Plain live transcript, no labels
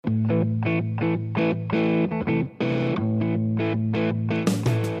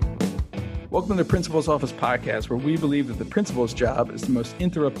Welcome to the Principal's Office podcast, where we believe that the principal's job is the most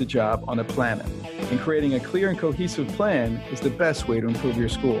interrupted job on the planet, and creating a clear and cohesive plan is the best way to improve your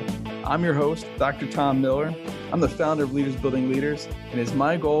school. I'm your host, Dr. Tom Miller. I'm the founder of Leaders Building Leaders, and it's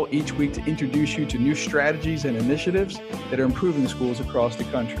my goal each week to introduce you to new strategies and initiatives that are improving schools across the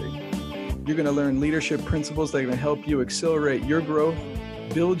country. You're going to learn leadership principles that are going to help you accelerate your growth,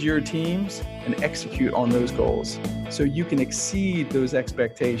 build your teams, and execute on those goals so you can exceed those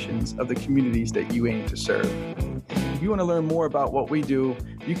expectations of the communities that you aim to serve. If you want to learn more about what we do,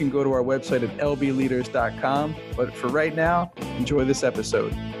 you can go to our website at lbleaders.com. But for right now, enjoy this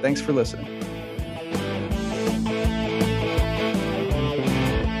episode. Thanks for listening.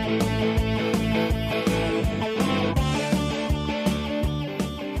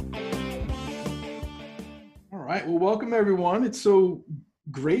 All right. Well, welcome everyone. It's so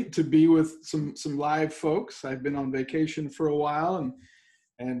great to be with some live folks. I've been on vacation for a while,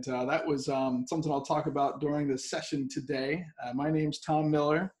 and that was something I'll talk about during this session today. My name's Tom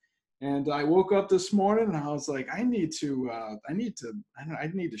Miller, and I woke up this morning and I was like, I need to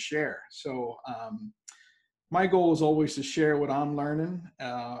share. So my goal is always to share what I'm learning,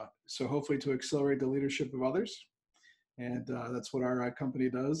 so hopefully to accelerate the leadership of others. And that's what our company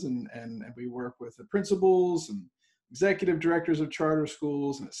does, and we work with the principals and executive directors of charter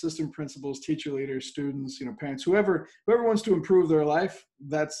schools and assistant principals, teacher leaders, students, parents, whoever wants to improve their life,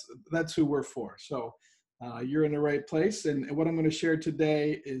 that's who we're for. So you're in the right place. And what I'm going to share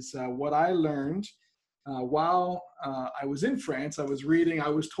today is what I learned while I was in France. I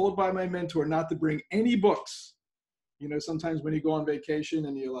was told by my mentor not to bring any books. Sometimes when you go on vacation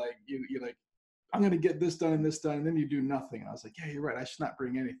and you're like, I'm going to get this done, and then you do nothing. And I was like, yeah, you're right. I should not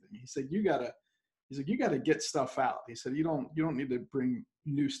bring anything. He said, you got to get stuff out. He said, you don't need to bring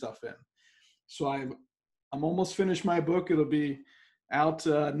new stuff in. So I'm almost finished my book. It'll be out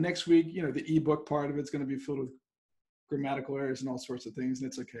next week. The ebook part of it's going to be filled with grammatical errors and all sorts of things. And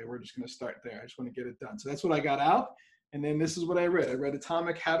it's okay. We're just going to start there. I just want to get it done. So that's what I got out. And then this is what I read. I read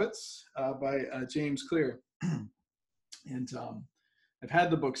Atomic Habits by James Clear. And I've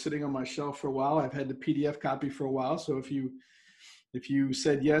had the book sitting on my shelf for a while. I've had the PDF copy for a while. So if you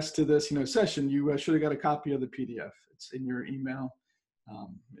said yes to this, session, you should have got a copy of the PDF. It's in your email,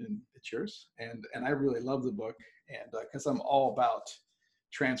 and it's yours. And I really love the book, and because I'm all about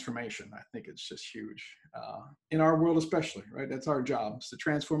transformation. I think it's just huge in our world, especially, right? That's our job, is to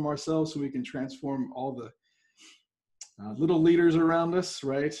transform ourselves so we can transform all the little leaders around us,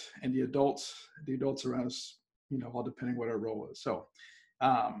 right? And the adults around us, all depending what our role is. So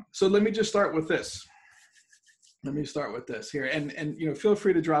let me just start with this. Here, and feel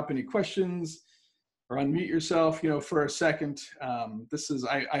free to drop any questions or unmute yourself, for a second.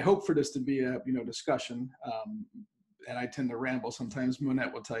 I hope for this to be a discussion, and I tend to ramble sometimes.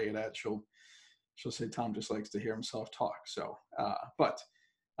 Monette will tell you that. She'll say Tom just likes to hear himself talk. So,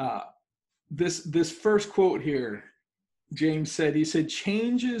 this first quote here, James said, he said,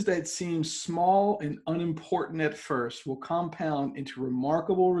 changes that seem small and unimportant at first will compound into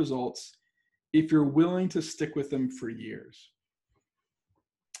remarkable results if you're willing to stick with them for years.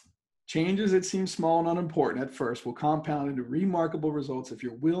 Changes that seem small and unimportant at first will compound into remarkable results if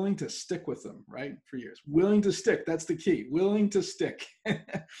you're willing to stick with them, right, for years. Willing to stick, that's the key. Willing to stick.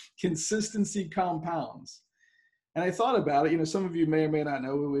 Consistency compounds. And I thought about it. Some of you may or may not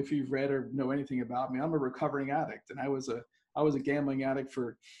know, if you've read or know anything about me, I'm a recovering addict, and I was a gambling addict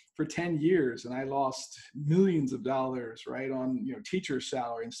for 10 years, and I lost millions of dollars, right, on, teacher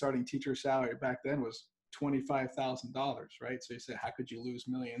salary, and starting teacher salary back then was $25,000, right? So you say, how could you lose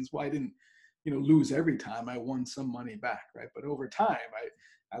millions? Well, I didn't, lose every time. I won some money back, right? But over time,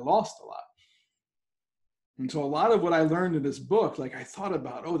 I lost a lot. And so a lot of what I learned in this book, I thought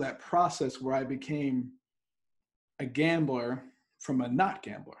about, that process where I became a gambler from a not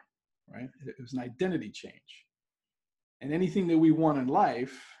gambler, right? It was an identity change. And anything that we want in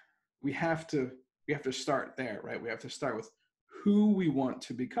life, we have to start there, right? We have to start with who we want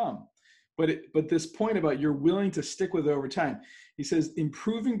to become. But this point about you're willing to stick with it over time, he says,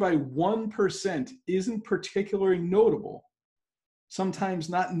 improving by 1% isn't particularly notable, sometimes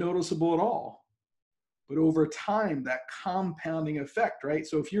not noticeable at all. But over time, that compounding effect, right?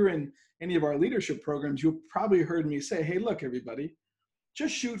 So if you're in any of our leadership programs, you'll probably heard me say, hey, look, everybody,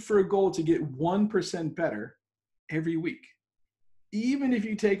 just shoot for a goal to get 1% better every week. Even if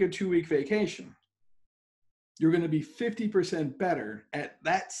you take a 2-week vacation, you're going to be 50% better at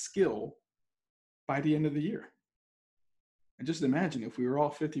that skill by the end of the year. And just imagine if we were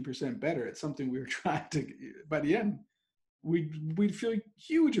all 50% better at something we were trying to, by the end, we'd feel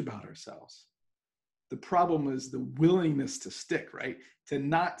huge about ourselves. The problem is the willingness to stick, right? To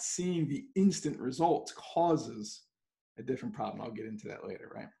not seeing the instant results causes a different problem. I'll get into that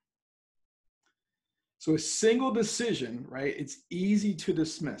later, right? So a single decision, right? It's easy to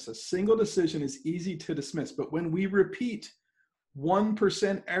dismiss. A single decision is easy to dismiss, but when we repeat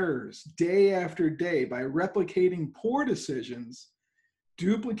 1% errors day after day by replicating poor decisions,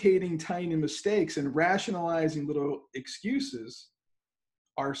 duplicating tiny mistakes, and rationalizing little excuses,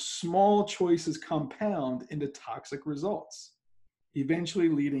 our small choices compound into toxic results, eventually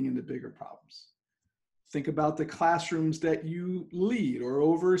leading into bigger problems. Think about the classrooms that you lead or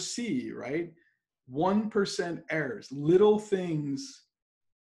oversee, right? 1% errors, little things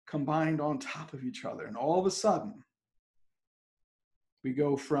combined on top of each other. And all of a sudden, we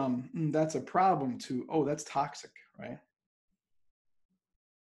go from, that's a problem to, oh, that's toxic, right?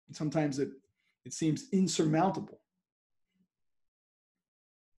 And sometimes it seems insurmountable.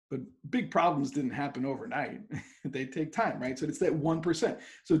 But big problems didn't happen overnight. They take time, right? So it's that 1%.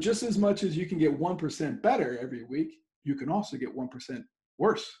 So just as much as you can get 1% better every week, you can also get 1%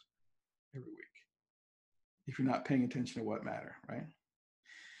 worse every week if you're not paying attention to what matter, right?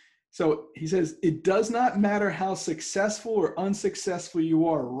 So he says, it does not matter how successful or unsuccessful you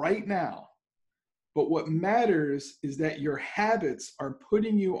are right now, but what matters is that your habits are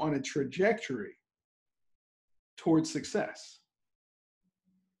putting you on a trajectory towards success.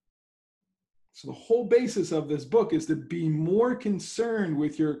 So the whole basis of this book is to be more concerned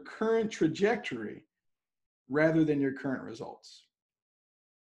with your current trajectory rather than your current results.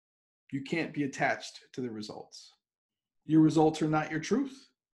 You can't be attached to the results. Your results are not your truth.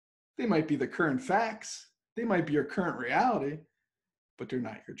 They might be the current facts. They might be your current reality, but they're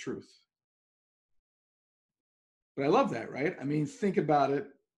not your truth. But I love that, right? I mean, think about it.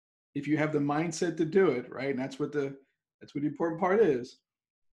 If you have the mindset to do it, right? And that's what the important part is.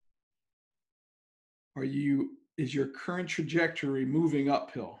 Is your current trajectory moving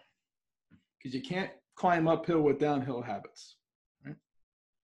uphill? Because you can't climb uphill with downhill habits, right?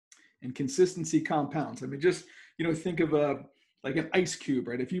 And consistency compounds. I mean, just, think of like an ice cube,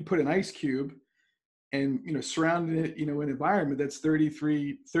 right? If you put an ice cube and, surrounding it, an environment that's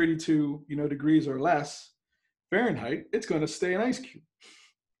 33, 32, degrees or less Fahrenheit, it's going to stay an ice cube.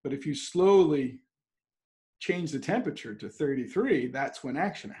 But if you slowly change the temperature to 33, that's when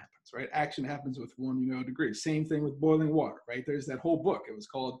action happens, right? Action happens with 1 degree. Same thing with boiling water, right? There's that whole book. It was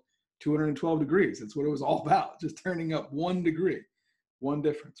called 212 degrees. That's what it was all about. Just turning up 1 degree, one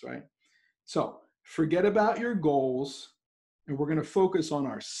difference, right? So forget about your goals, and we're going to focus on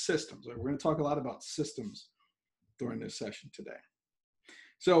our systems. We're going to talk a lot about systems during this session today.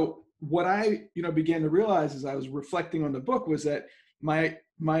 So what I, began to realize as I was reflecting on the book was that my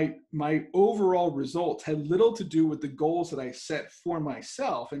overall results had little to do with the goals that I set for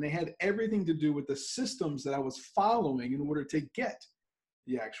myself, and they had everything to do with the systems that I was following in order to get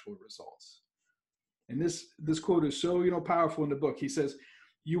the actual results. And this quote is so, powerful in the book. He says,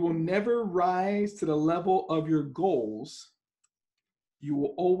 "You will never rise to the level of your goals. You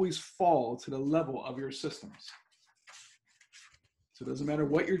will always fall to the level of your systems." So it doesn't matter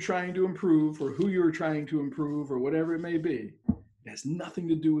what you're trying to improve or who you're trying to improve or whatever it may be. It has nothing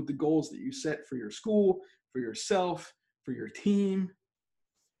to do with the goals that you set for your school, for yourself, for your team,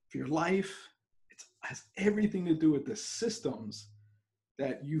 for your life. It has everything to do with the systems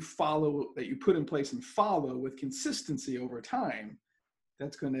that you follow, that you put in place and follow with consistency over time.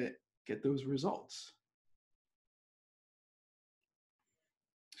 That's going to get those results.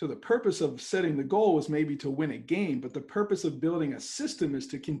 So the purpose of setting the goal is maybe to win a game, but the purpose of building a system is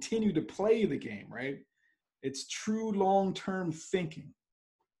to continue to play the game, right? It's true long-term thinking.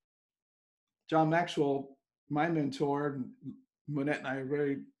 John Maxwell, my mentor, Monette and I are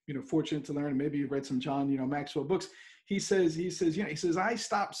very, fortunate to learn. Maybe you've read some John, Maxwell books. He says, I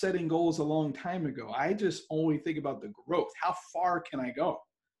stopped setting goals a long time ago. I just only think about the growth. How far can I go?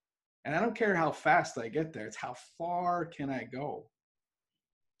 And I don't care how fast I get there. It's how far can I go?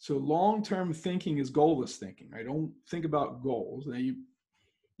 So long-term thinking is goalless thinking, right? Don't think about goals. Now you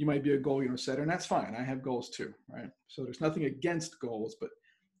might be a goal, setter, and that's fine. I have goals too, right? So there's nothing against goals, but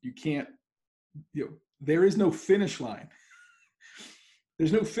you can't, there is no finish line.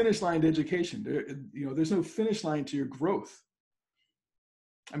 There's no finish line to education. There's no finish line to your growth.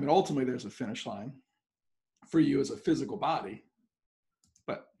 I mean, ultimately there's a finish line for you as a physical body,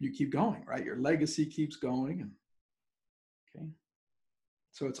 but you keep going, right? Your legacy keeps going. And okay.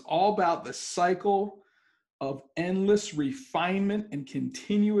 So it's all about the cycle of endless refinement and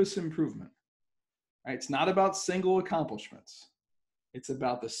continuous improvement. Right? It's not about single accomplishments. It's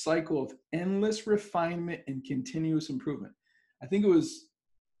about the cycle of endless refinement and continuous improvement. I think it was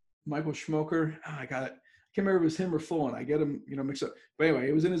Michael Schmoker. Oh, I got it. I can't remember if it was him or Fullen. I get him, mixed up. But anyway,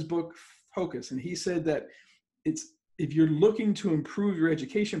 it was in his book Focus, and he said that it's if you're looking to improve your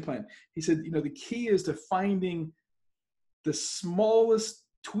education plan, he said, the key is to finding the smallest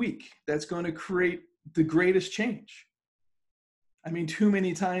tweak that's going to create the greatest change. I mean, too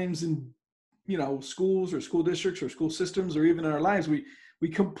many times in schools or school districts or school systems or even in our lives, we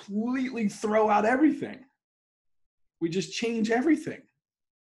completely throw out everything. We just change everything.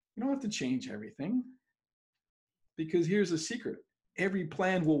 You don't have to change everything, because here's a secret: every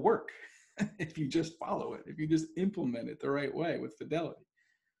plan will work if you just follow it, if you just implement it the right way with fidelity.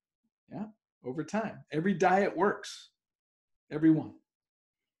 Yeah, over time. Every diet works. Every one.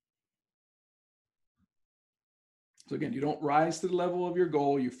 So again, you don't rise to the level of your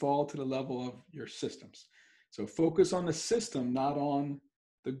goal, you fall to the level of your systems. So focus on the system, not on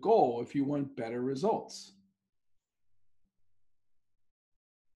the goal, if you want better results.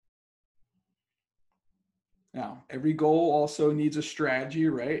 Now, every goal also needs a strategy,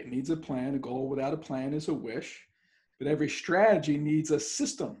 right? It needs a plan. A goal without a plan is a wish. But every strategy needs a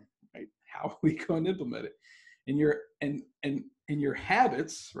system, right? How are we going to implement it? And your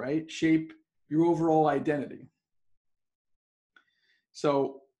habits, right, shape your overall identity.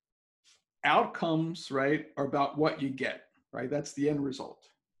 So outcomes, right, are about what you get, right? That's the end result.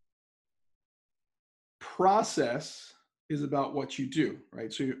 Process is about what you do,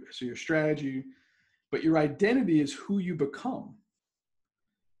 right? So your strategy, but your identity is who you become.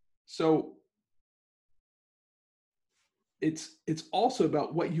 So it's also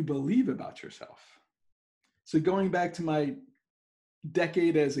about what you believe about yourself. So going back to my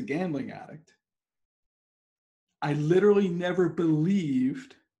decade as a gambling addict, I literally never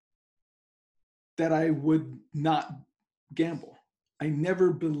believed that I would not gamble. I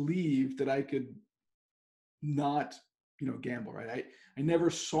never believed that I could not, gamble, right? I never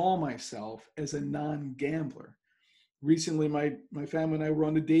saw myself as a non-gambler. Recently, my family and I were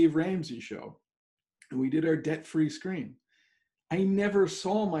on the Dave Ramsey show, and we did our debt-free screen. I never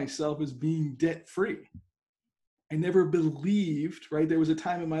saw myself as being debt-free. I never believed, right? There was a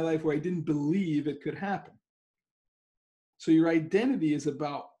time in my life where I didn't believe it could happen. So your identity is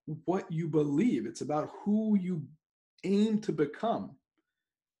about what you believe. It's about who you aim to become,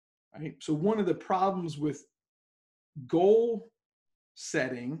 right? So one of the problems with goal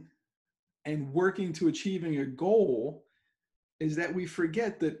setting and working to achieving a goal is that we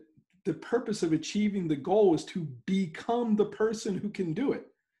forget that the purpose of achieving the goal is to become the person who can do it.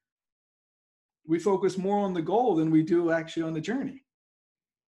 We focus more on the goal than we do actually on the journey.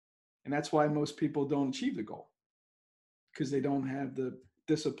 And that's why most people don't achieve the goal, because they don't have the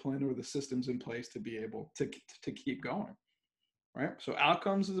discipline or the systems in place to be able to keep going, right? So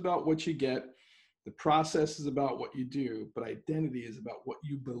outcomes is about what you get. The process is about what you do, but identity is about what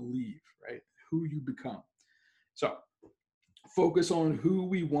you believe, right? Who you become. So focus on who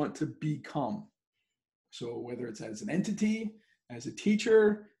we want to become. So whether it's as an entity, as a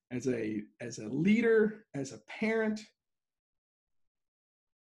teacher, as a leader, as a parent,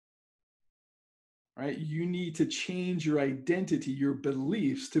 right? You need to change your identity, your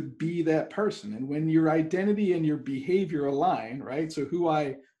beliefs to be that person. And when your identity and your behavior align, right? So who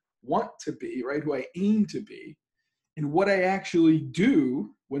I want to be, right? Who I aim to be, and what I actually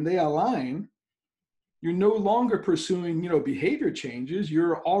do, when they align, you're no longer pursuing, behavior changes.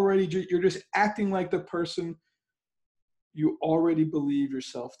 You're just acting like the person you already believe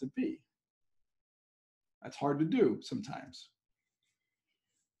yourself to be. That's hard to do sometimes.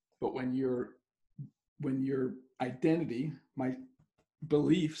 But when your identity, my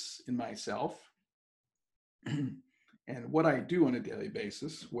beliefs in myself, and what I do on a daily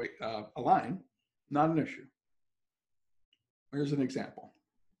basis align, not an issue. Here's an example.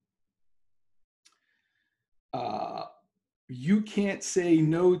 You can't say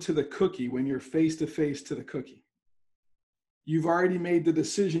no to the cookie when you're face to face to the cookie. You've already made the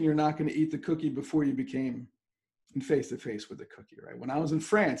decision you're not going to eat the cookie before you became in face to face with the cookie, right? When I was in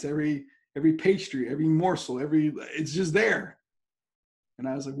France, every pastry, every morsel, it's just there. And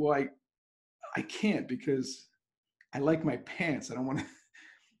I was like, well, I can't, because I like my pants. I don't want to,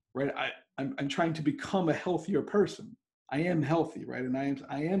 right? I'm trying to become a healthier person. I am healthy, right? And I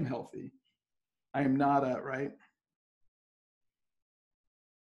am healthy. I am not right?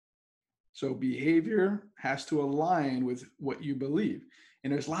 So behavior has to align with what you believe.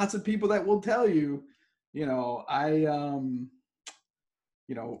 And there's lots of people that will tell you,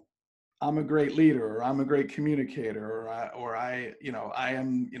 I'm a great leader, or I'm a great communicator, or I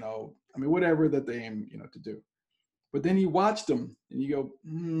am, whatever that they aim, to do. But then you watch them and you go,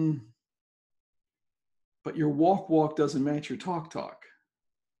 but your walk doesn't match your talk.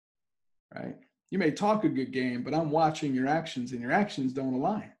 You may talk a good game, but I'm watching your actions and your actions don't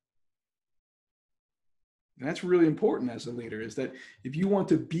align. And that's really important as a leader, is that if you want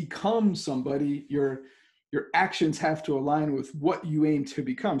to become somebody, your actions have to align with what you aim to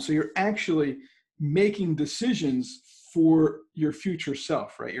become. So you're actually making decisions for your future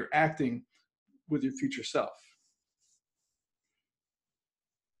self, right? You're acting with your future self.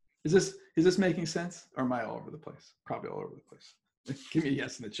 Is this making sense, or am I all over the place? Probably all over the place. Give me a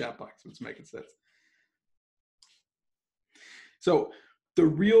yes in the chat box if it's making sense. So the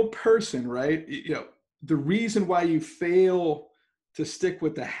real person, right? The reason why you fail to stick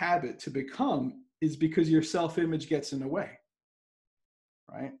with the habit to become is because your self-image gets in the way,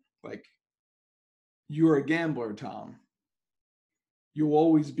 right? Like, you're a gambler, Tom. You'll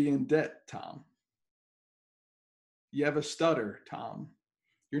always be in debt, Tom. You have a stutter, Tom.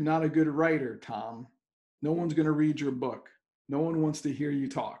 You're not a good writer, Tom. No one's going to read your book. No one wants to hear you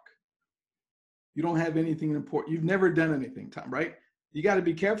talk. You don't have anything important. You've never done anything, Tom, right? You got to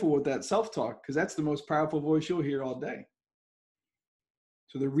be careful with that self-talk, because that's the most powerful voice you'll hear all day.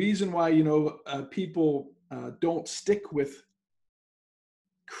 So the reason why, people don't stick with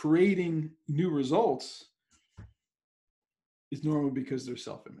creating new results is normally because their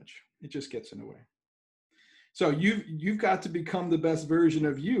self-image. It just gets in the way. So you've got to become the best version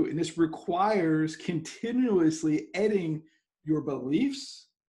of you. And this requires continuously editing your beliefs,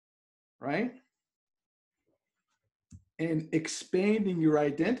 right? And expanding your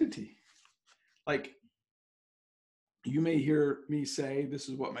identity. Like, you may hear me say, this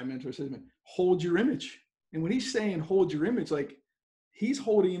is what my mentor says, hold your image. And when he's saying hold your image, like, he's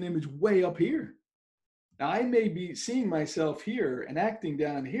holding an image way up here. Now, I may be seeing myself here and acting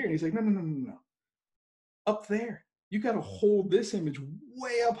down here. And he's like, no. Up there. You got to hold this image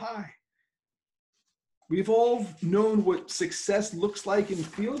way up high. We've all known what success looks like and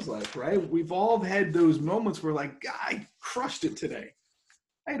feels like, right? We've all had those moments where, like, God, I crushed it today.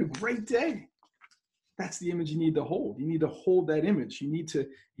 I had a great day. That's the image you need to hold. You need to hold that image. You need to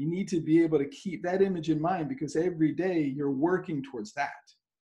be able to keep that image in mind, because every day you're working towards that.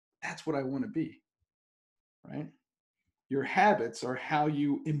 That's what I want to be, right? Your habits are how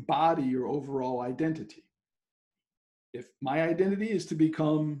you embody your overall identity. If my identity is to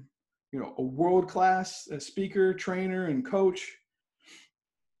become, a world-class speaker, trainer, and coach,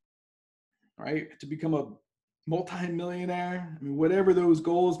 right? To become a multi-millionaire, whatever those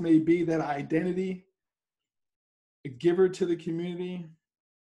goals may be, that identity, a giver to the community,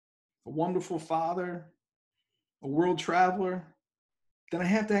 a wonderful father, a world traveler, then I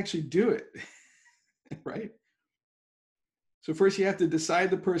have to actually do it, right? So first you have to decide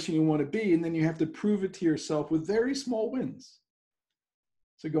the person you want to be, and then you have to prove it to yourself with very small wins.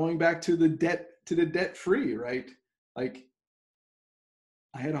 So going back to the debt free, right? Like,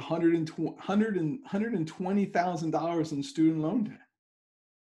 I had $120,000 in student loan debt.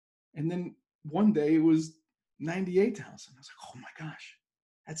 And then one day it was 98,000. I was like, oh my gosh,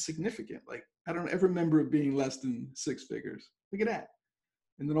 that's significant. Like, I don't ever remember it being less than six figures. Look at that.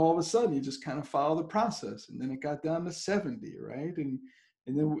 And then all of a sudden you just kind of follow the process. And then it got down to 70, right? And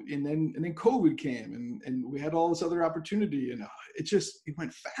then COVID came, and we had all this other opportunity, and it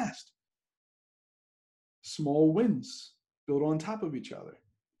went fast. Small wins built on top of each other.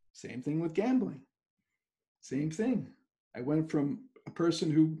 Same thing with gambling. Same thing. I went from a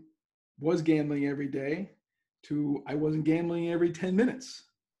person who was gambling every day to I wasn't gambling every 10 minutes.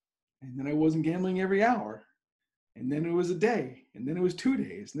 And then I wasn't gambling every hour. And then it was a day. And then it was 2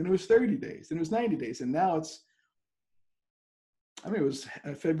 days. And then it was 30 days. Then it was 90 days. And now it was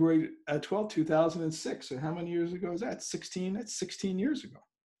February 12th, 2006. So how many years ago is that? 16. That's 16 years ago.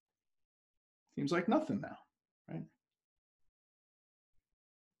 Seems like nothing now, right?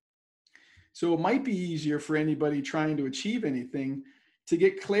 So it might be easier for anybody trying to achieve anything to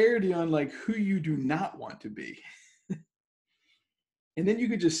get clarity on, like, who you do not want to be. And then you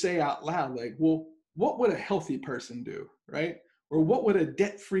could just say out loud, like, well, what would a healthy person do, right? Or what would a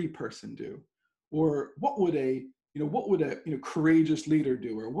debt-free person do? Or what would a courageous leader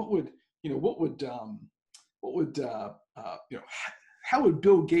do? Or how would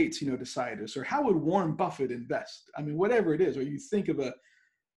Bill Gates, decide this? Or how would Warren Buffett invest? Whatever it is. Or you think of a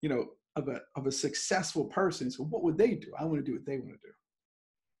successful person. So what would they do? I want to do what they want to do,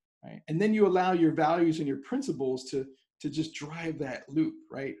 right? And then you allow your values and your principles to just drive that loop,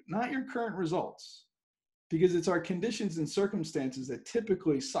 right? Not your current results, because it's our conditions and circumstances that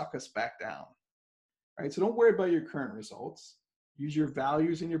typically suck us back down, right? So don't worry about your current results. Use your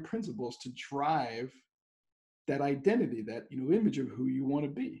values and your principles to drive that identity, that image of who you want to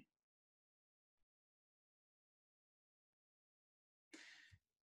be.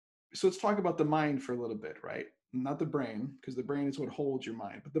 so let's talk about the mind for a little bit, right? Not the brain, because the brain is what holds your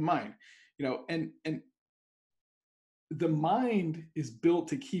mind, but the mind, and the mind is built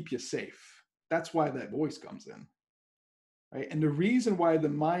to keep you safe. That's why that voice comes in, right? And the reason why the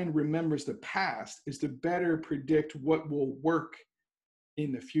mind remembers the past is to better predict what will work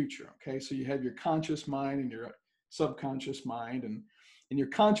in the future. Okay, so you have your conscious mind and your subconscious mind, and your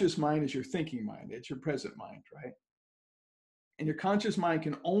conscious mind is your thinking mind. It's your present mind, right? And your conscious mind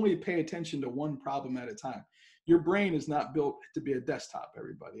can only pay attention to one problem at a time. Your brain is not built to be a desktop,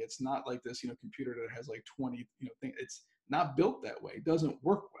 everybody. It's not like this, computer that has like 20, things. It's not built that way. It doesn't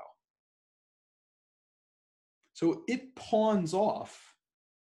work well. So it pawns off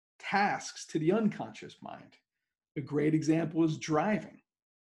tasks to the unconscious mind. A great example is driving,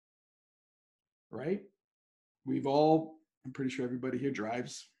 right? We've all, I'm pretty sure everybody here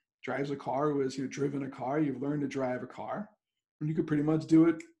drives a car, who has driven a car. You've learned to drive a car, and you could pretty much do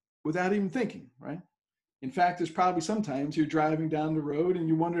it without even thinking, right? In fact, there's probably sometimes you're driving down the road and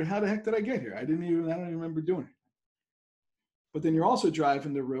you wonder, how the heck did I get here? I don't even remember doing it. But then you're also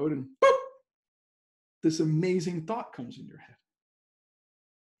driving the road and boop, this amazing thought comes in your head.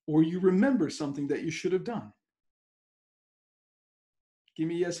 Or you remember something that you should have done. Give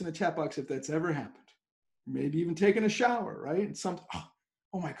me a yes in the chat box if that's ever happened. Maybe even taking a shower, right? And something,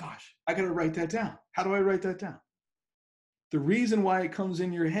 oh my gosh, I got to write that down. How do I write that down? The reason why it comes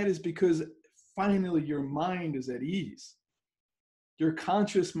in your head is because finally your mind is at ease. Your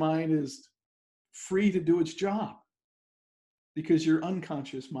conscious mind is free to do its job because your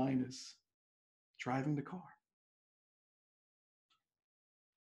unconscious mind is driving the car.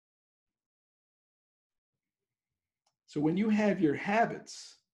 So when you have your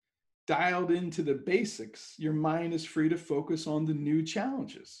habits dialed into the basics, your mind is free to focus on the new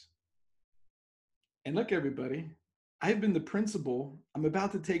challenges. And look, everybody, I've been the principal. I'm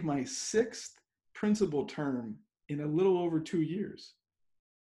about to take my 6th principal term in a little over 2 years.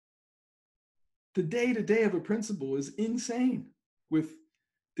 The day-to-day of a principal is insane with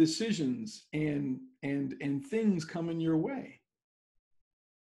decisions and things coming your way.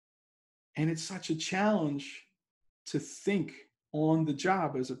 And it's such a challenge to think on the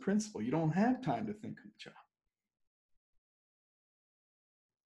job as a principal. You don't have time to think on the job.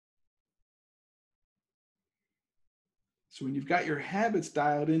 So when you've got your habits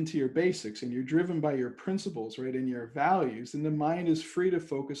dialed into your basics and you're driven by your principles, right, and your values, then the mind is free to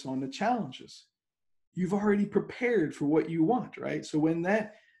focus on the challenges. You've already prepared for what you want, right? So when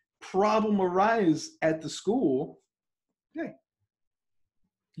that problem arises at the school, hey,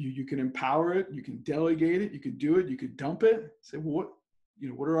 you can empower it, you can delegate it, you can do it, you could dump it. Say, well,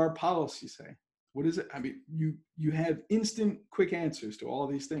 what do our policies say? What is it? I mean, you have instant, quick answers to all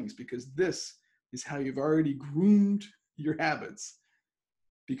these things because this is how you've already groomed your habits,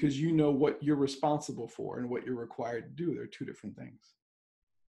 because you know what you're responsible for and what you're required to do. They're two different things.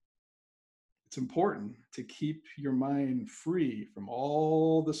 It's important to keep your mind free from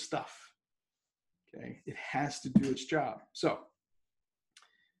all the stuff. Okay, it has to do its job. So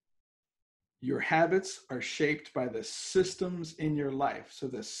your habits are shaped by the systems in your life. So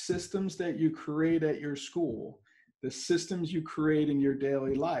the systems that you create at your school, the systems you create in your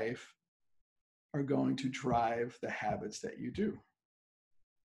daily life are going to drive the habits that you do.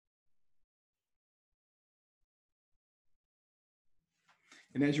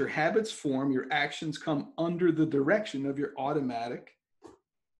 And as your habits form, your actions come under the direction of your automatic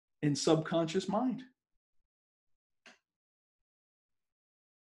and subconscious mind.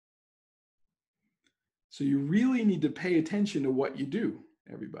 So you really need to pay attention to what you do,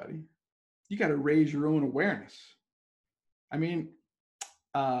 everybody. You got to raise your own awareness. I mean,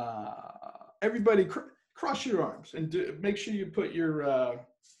 everybody cross your arms and make sure you put your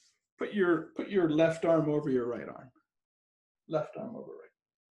left arm over your right arm. Left arm over right.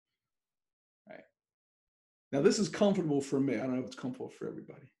 Right. Now this is comfortable for me. I don't know if it's comfortable for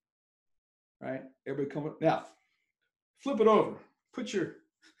everybody. Right? Everybody come up. Now, flip it over. Put your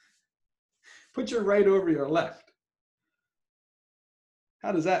right over your left.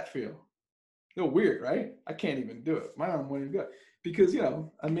 How does that feel? No, weird, right? I can't even do it. My arm won't even go. Because,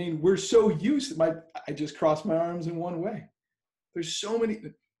 I mean, we're so used to I just cross my arms in one way. There's so many,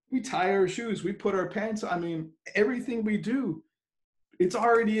 we tie our shoes, we put our pants, I mean, everything we do, it's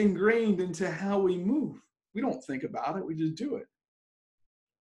already ingrained into how we move. We don't think about it, we just do it.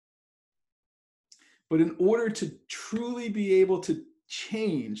 But in order to truly be able to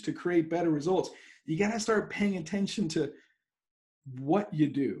change, to create better results, you got to start paying attention to what you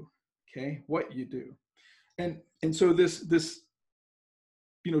do, okay? What you do. And so this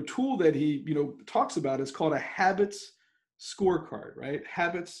tool that he talks about is called a habits scorecard, right?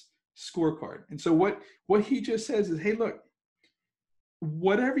 Habits scorecard. And so what he just says is, hey, look,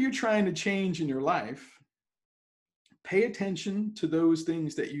 whatever you're trying to change in your life, pay attention to those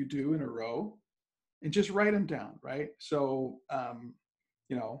things that you do in a row and just write them down, right? So,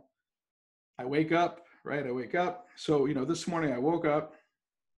 you know, I wake up, right? I wake up. So, you know, this morning I woke up.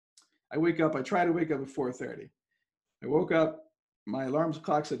 I try to wake up at 4:30. I woke up, my alarm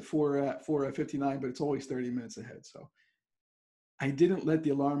clock said 4:59, but it's always 30 minutes ahead. So I didn't let the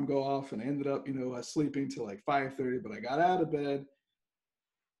alarm go off, and I ended up, sleeping till like 5:30, but I got out of bed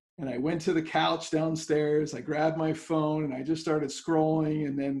and I went to the couch downstairs. I grabbed my phone and I just started scrolling.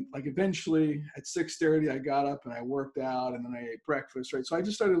 And then like eventually at 6:30, I got up and I worked out, and then I ate breakfast, right? So I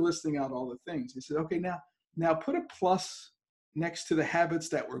just started listing out all the things. He said, okay, now put a plus next to the habits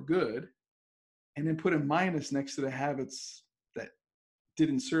that were good, and then put a minus next to the habits that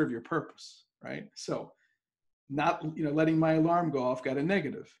didn't serve your purpose, right? So not, letting my alarm go off got a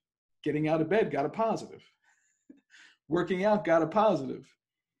negative. Getting out of bed got a positive. Working out got a positive.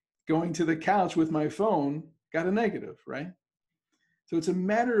 Going to the couch with my phone got a negative, right? So it's a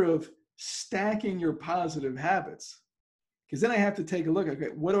matter of stacking your positive habits. Because then I have to take a look, okay,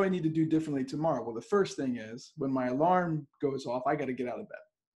 what do I need to do differently tomorrow? Well, the first thing is when my alarm goes off, I got to get out of bed.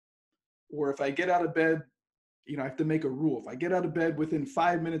 Or if I get out of bed, I have to make a rule. If I get out of bed within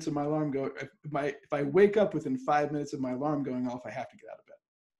 5 minutes of my alarm going, if I wake up within 5 minutes of my alarm going off, I have to get out of bed.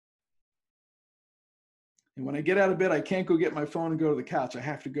 And when I get out of bed, I can't go get my phone and go to the couch. I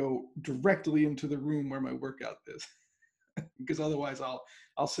have to go directly into the room where my workout is, because otherwise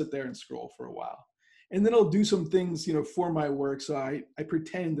I'll sit there and scroll for a while. And then I'll do some things, for my work. So I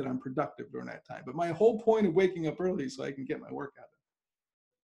pretend that I'm productive during that time. But my whole point of waking up early is so I can get my workout done.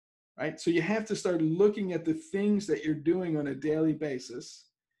 Right? So you have to start looking at the things that you're doing on a daily basis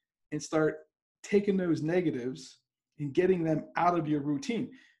and start taking those negatives and getting them out of your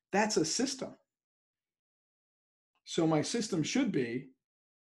routine. That's a system. So my system should be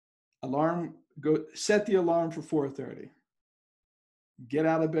set the alarm for 4:30. Get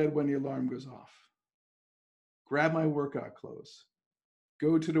out of bed when the alarm goes off. Grab my workout clothes.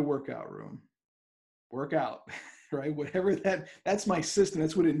 Go to the workout room. Work out, right? Whatever that's my system.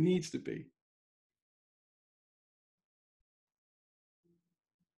 That's what it needs to be.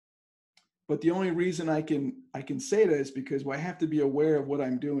 But the only reason I can say that is because I have to be aware of what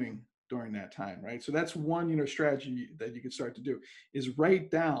I'm doing during that time, right? So that's one, strategy that you can start to do is write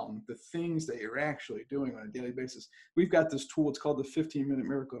down the things that you're actually doing on a daily basis. We've got this tool. It's called the 15-minute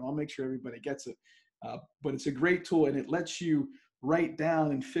miracle, and I'll make sure everybody gets it. But it's a great tool, and it lets you write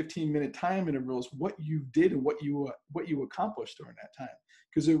down in 15-minute time intervals what you did and what you accomplished during that time,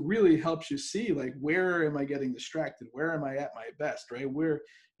 because it really helps you see, like, where am I getting distracted? Where am I at my best, right?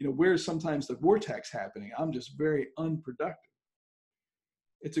 Where's sometimes the vortex happening? I'm just very unproductive.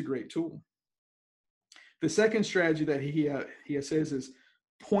 It's a great tool. The second strategy that he says is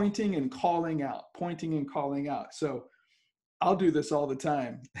pointing and calling out. So I'll do this all the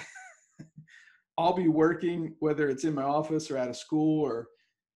time. I'll be working, whether it's in my office or out of school or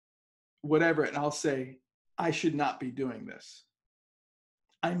whatever, and I'll say, I should not be doing this.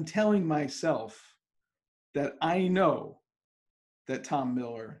 I'm telling myself that I know that, Tom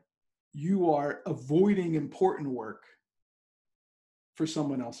Miller, you are avoiding important work for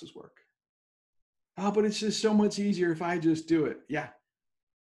someone else's work. Oh, but it's just so much easier if I just do it. Yeah,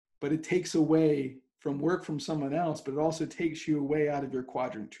 but it takes away from work from someone else, but it also takes you away out of your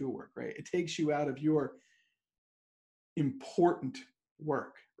quadrant 2 work, right? It takes you out of your important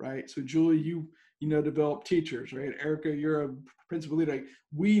work, right? So Julie, you develop teachers, right? Erica, you're a principal leader. Like,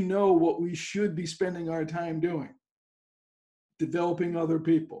 we know what we should be spending our time doing. Developing other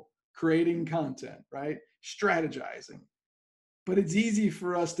people, creating content, right? Strategizing. But it's easy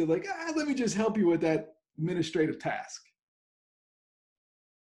for us to let me just help you with that administrative task,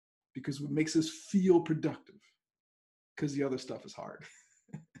 because it makes us feel productive, because the other stuff is hard,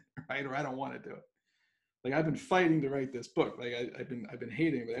 right? Or I don't want to do it. Like, I've been fighting to write this book. Like, I've been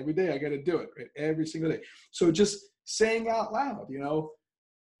hating it, but every day I got to do it, right? Every single day. So just saying out loud,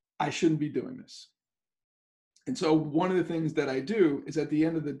 I shouldn't be doing this. And so one of the things that I do is, at the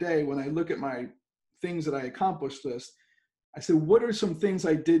end of the day, when I look at my things that I accomplished list, I said, what are some things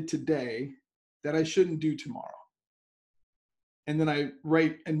I did today that I shouldn't do tomorrow? And then I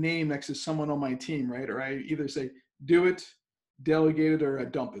write a name next to someone on my team, right? Or I either say, do it, delegate it, or I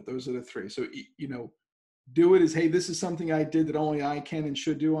dump it. Those are the three. So, do it is, hey, this is something I did that only I can and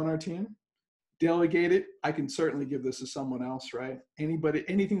should do on our team. Delegate it. I can certainly give this to someone else, right?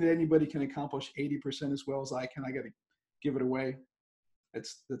 Anything that anybody can accomplish 80% as well as I can, I got to give it away.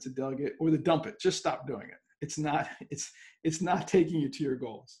 That's a delegate. Or the dump it. Just stop doing it. It's not taking you to your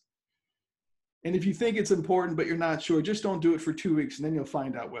goals. And if you think it's important, but you're not sure, just don't do it for 2 weeks and then you'll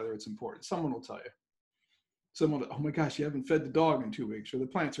find out whether it's important. Someone will tell you. Someone, oh my gosh, you haven't fed the dog in 2 weeks, or the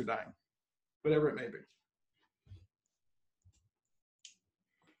plants are dying, whatever it may be.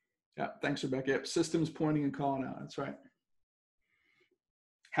 Yeah, thanks, Rebecca. Yep, systems, pointing, and calling out. That's right.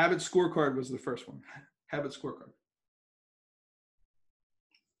 Habit scorecard was the first one. Habit scorecard.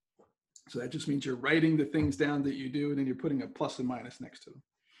 So that just means you're writing the things down that you do, and then you're putting a plus and minus next to them.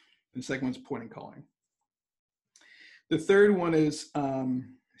 And the second one's pointing, calling. The third one is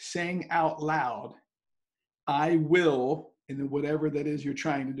saying out loud, I will, and then whatever that is you're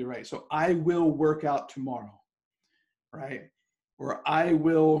trying to do, right? So I will work out tomorrow, right? Or I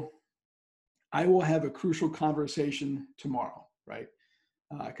will have a crucial conversation tomorrow, right?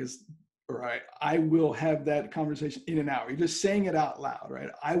 I will have that conversation in an hour. You're just saying it out loud, right?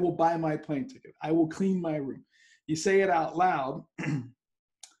 I will buy my plane ticket. I will clean my room. You say it out loud, and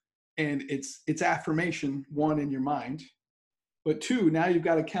it's affirmation, one, in your mind, but two, now you've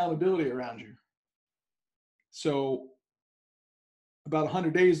got accountability around you. So about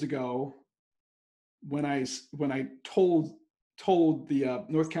 100 days ago, when I told the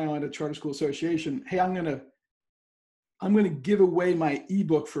North Carolina Charter School Association, hey, I'm going to give away my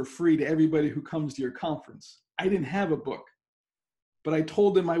ebook for free to everybody who comes to your conference. I didn't have a book, but I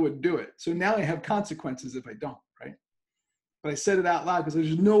told them I would do it. So now I have consequences if I don't, right? But I said it out loud because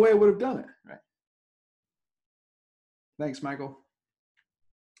there's no way I would have done it, right? Thanks, Michael.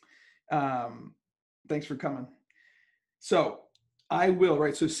 Thanks for coming. So I will,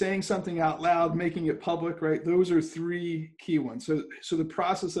 right? So saying something out loud, making it public, right? Those are three key ones. So the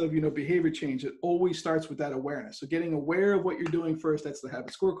process of, behavior change, it always starts with that awareness. So getting aware of what you're doing first, that's the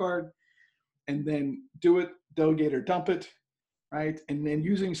habit scorecard, and then do it, delegate or dump it, right? And then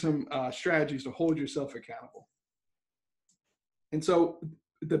using some strategies to hold yourself accountable. And so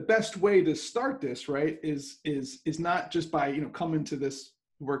the best way to start this, right, is not just by, coming to this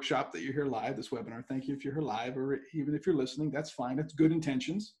workshop that you're here live, this webinar. Thank you if you're here live, or even if you're listening, that's fine. That's good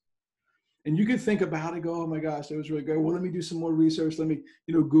intentions. And you can think about it, go, oh my gosh, that was really good. Well, let me do some more research. Let me,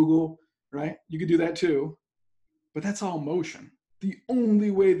 Google, right? You could do that too, but that's all motion. The only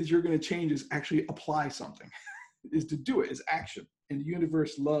way that you're going to change is actually apply something, is to do it, is action. And the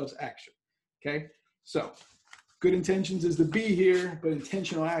universe loves action. Okay. So good intentions is the B here, but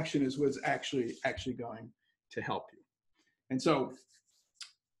intentional action is what's actually going to help you. And so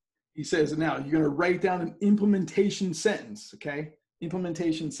he says, now you're going to write down an implementation sentence, okay?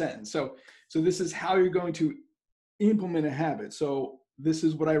 Implementation sentence. So this is how you're going to implement a habit. So this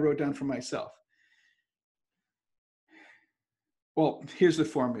is what I wrote down for myself. Well, here's the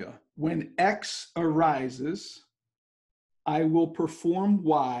formula. When X arises, I will perform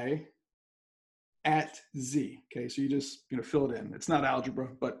Y at Z. Okay, so you just fill it in. It's not algebra,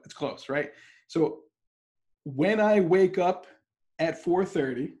 but it's close, right? So when I wake up at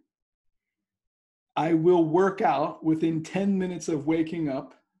 4:30, I will work out within 10 minutes of waking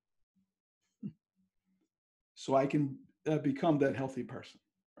up so I can become that healthy person,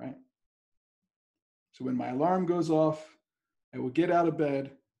 right? So when my alarm goes off, I will get out of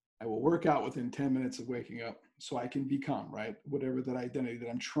bed. I will work out within 10 minutes of waking up so I can become, right, whatever that identity that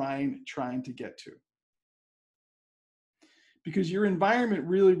I'm trying to get to. Because your environment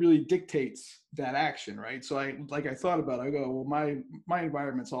really, really dictates that action, right? So I thought about it, I go, well, my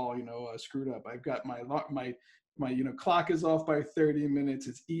environment's all, screwed up. I've got my clock is off by 30 minutes.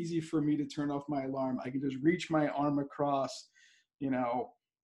 It's easy for me to turn off my alarm. I can just reach my arm across,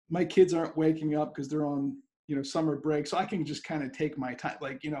 my kids aren't waking up because they're on, summer break. So I can just kind of take my time.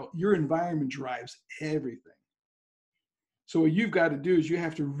 Your environment drives everything. So what you've got to do is you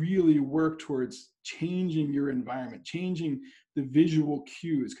have to really work towards changing your environment, changing the visual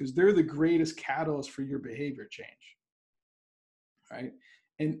cues, because they're the greatest catalyst for your behavior change, right?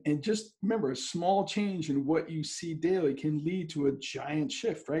 And just remember, a small change in what you see daily can lead to a giant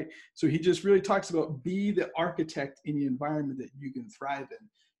shift, right? So he just really talks about be the architect in the environment that you can thrive in.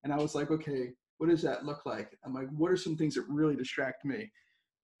 And I was like, okay, what does that look like? I'm like, what are some things that really distract me?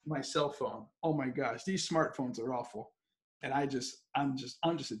 My cell phone. Oh my gosh, these smartphones are awful. And I'm just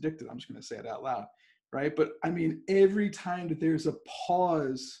addicted. I'm just going to say it out loud, right? But I mean, every time that there's a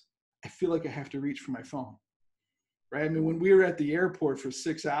pause, I feel like I have to reach for my phone, right? I mean, when we were at the airport for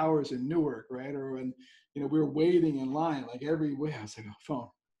 6 hours in Newark, right? Or when, we were waiting in line, like every way, I was like, oh, phone.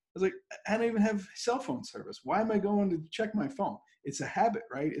 I was like, I don't even have cell phone service. Why am I going to check my phone? It's a habit,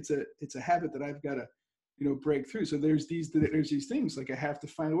 right? It's a habit that I've got to, break through. So there's these things, like I have to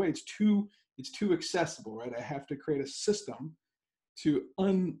find a way. It's too accessible, right? I have to create a system to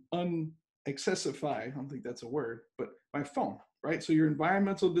unaccessify, I don't think that's a word, but my phone, right? So your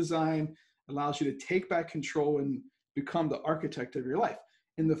environmental design allows you to take back control and become the architect of your life.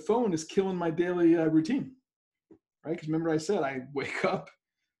 And the phone is killing my daily routine, right? Because remember I said I wake up,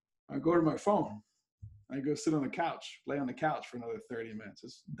 I go to my phone, I go sit on the couch, lay on the couch for another 30 minutes.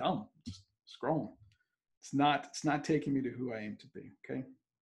 It's dumb, just scrolling. It's not taking me to who I aim to be, okay?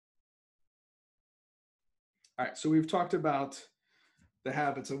 All right, so we've talked about the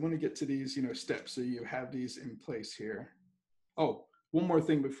habits. I want to get to these, steps. So you have these in place here. Oh, one more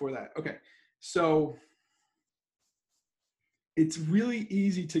thing before that. Okay, so it's really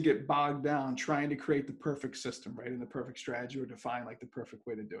easy to get bogged down trying to create the perfect system, right? And the perfect strategy, or define like the perfect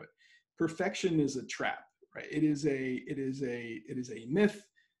way to do it. Perfection is a trap, right? It is a myth.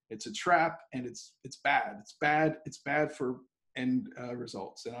 It's a trap, and it's bad. It's bad for end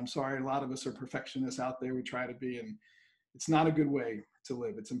results. And I'm sorry, a lot of us are perfectionists out there. We try to be, and it's not a good way to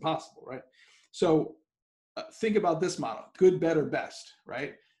live. It's impossible, right? So think about this model: good, better, best,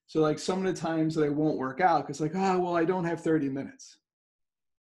 right? So like some of the times that I won't work out because like, well, I don't have 30 minutes,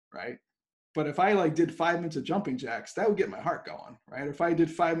 right? But if I like did 5 minutes of jumping jacks, that would get my heart going, right? If I did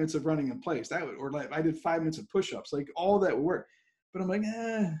 5 minutes of running in place, that would, or like if I did 5 minutes of push-ups, like all that would work. But I'm like,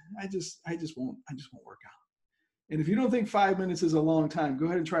 I just won't work out. And if you don't think 5 minutes is a long time, go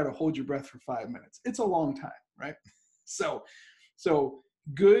ahead and try to hold your breath for 5 minutes. It's a long time, right? So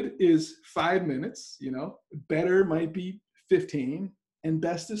good is 5 minutes, better might be 15, and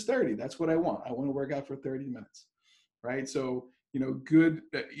best is 30. That's what I want. I want to work out for 30 minutes, right? So, good,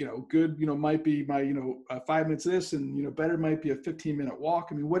 might be my, 5 minutes this, and, better might be a 15-minute walk.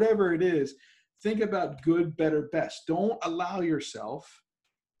 I mean, whatever it is, think about good, better, best. Don't allow yourself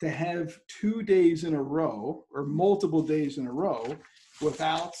to have 2 days in a row or multiple days in a row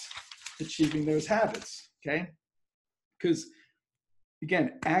without achieving those habits, okay? Because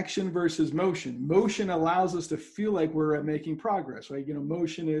again, action versus motion. Motion allows us to feel like we're making progress, right?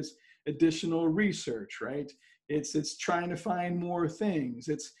 Motion is additional research, right? It's trying to find more things.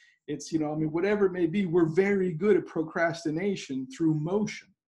 It's whatever it may be, we're very good at procrastination through motion.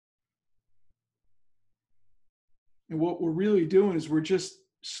 And what we're really doing is we're just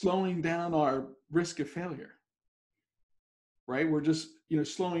slowing down our risk of failure, right? We're just,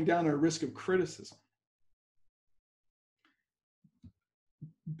 slowing down our risk of criticism.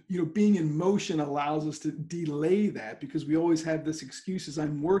 Being in motion allows us to delay that because we always have this excuse as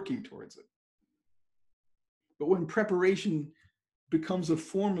I'm working towards it. But when preparation becomes a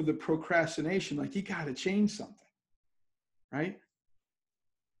form of the procrastination, like you got to change something, right?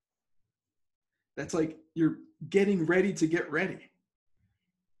 That's like you're getting ready to get ready.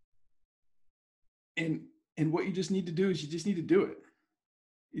 And what you just need to do is you just need to do it.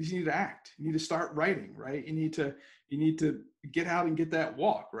 You just need to act. You need to start writing, right? You need to get out and get that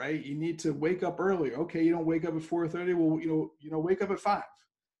walk, right? You need to wake up earlier. Okay, you don't wake up at 4:30. Well, wake up at 5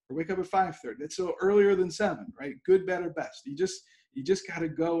 or wake up at 5:30. That's so earlier than 7, right? Good, better, best. You just got to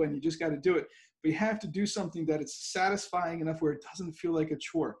go and you just got to do it. But you have to do something that it's satisfying enough where it doesn't feel like a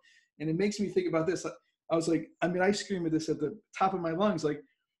chore. And it makes me think about this. I was like, I scream at this at the top of my lungs, like,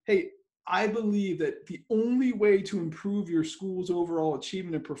 hey, I believe that the only way to improve your school's overall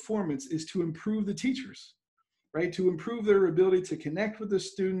achievement and performance is to improve the teachers, right? To improve their ability to connect with the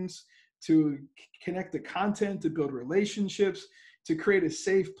students, to connect the content, to build relationships, to create a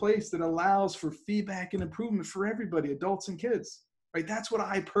safe place that allows for feedback and improvement for everybody, adults and kids, right? That's what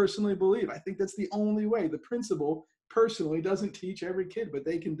I personally believe. I think that's the only way. The principal personally doesn't teach every kid, but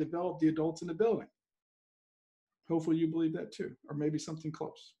they can develop the adults in the building. Hopefully you believe that too, or maybe something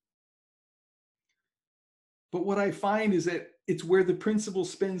close. But what I find is that it's where the principal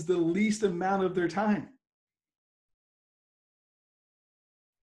spends the least amount of their time.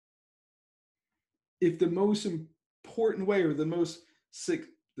 If the most important way or the most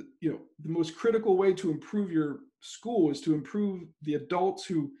critical way to improve your school is to improve the adults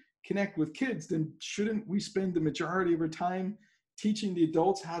who connect with kids, then shouldn't we spend the majority of our time teaching the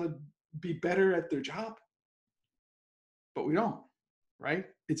adults how to be better at their job? But we don't, right?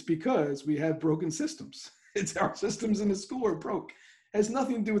 It's because we have broken systems. It's our systems in the school are broke. It has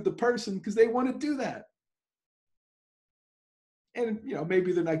nothing to do with the person because they want to do that. And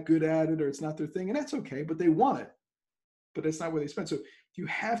maybe they're not good at it or it's not their thing, and that's okay, but they want it. But that's not where they spend. So you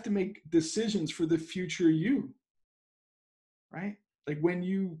have to make decisions for the future you, right? Like when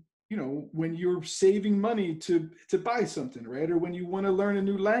when you're saving money to buy something, right? Or when you want to learn a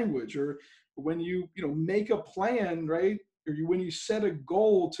new language, or when you make a plan, right? Or when you set a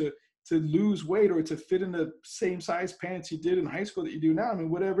goal to lose weight or to fit in the same size pants you did in high school that you do now. I mean,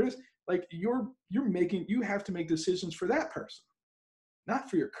 whatever it is, like you have to make decisions for that person, not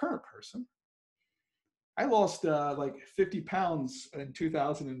for your current person. I lost like 50 pounds in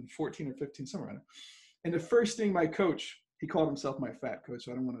 2014 or 15, somewhere around. And the first thing my coach, he called himself my fat coach,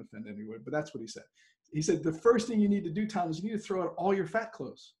 so I don't want to offend anyone, but that's what he said. He said, the first thing you need to do, Tom, is you need to throw out all your fat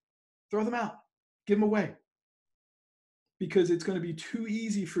clothes. Throw them out. Give them away. Because it's going to be too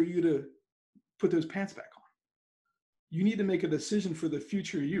easy for you to put those pants back on. You need to make a decision for the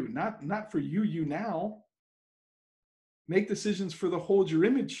future you, not for you now. Make decisions for the hold your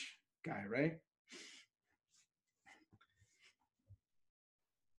image guy, right?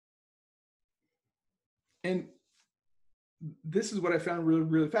 And this is what I found really,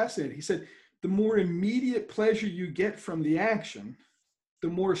 really fascinating. He said, the more immediate pleasure you get from the action, the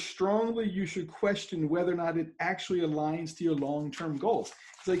more strongly you should question whether or not it actually aligns to your long-term goals.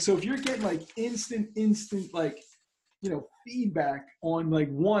 It's like, so if you're getting like instant, like, you know, feedback on like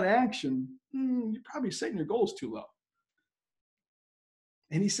one action, you're probably setting your goals too low.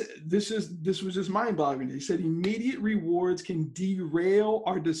 And he said, this was just mind-boggling. He said, immediate rewards can derail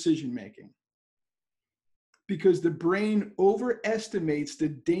our decision-making because the brain overestimates the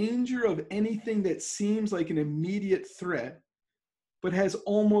danger of anything that seems like an immediate threat, but has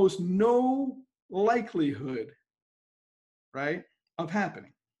almost no likelihood, right, of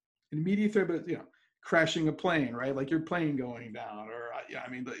happening. An immediate threat, but, you know, crashing a plane, right? Like your plane going down, or, yeah, I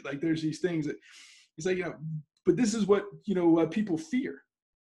mean, like there's these things that, he's like, you know, but this is what, you know, people fear.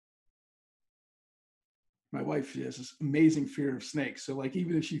 My wife, she has this amazing fear of snakes. So like,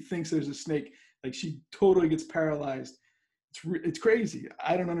 even if she thinks there's a snake, like she totally gets paralyzed. It's crazy.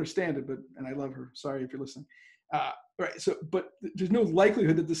 I don't understand it, but, and I love her. Sorry if you're listening. Right. So, but there's no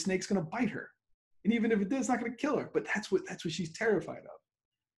likelihood that the snake's going to bite her. And even if it does, it's not going to kill her, but that's what she's terrified of.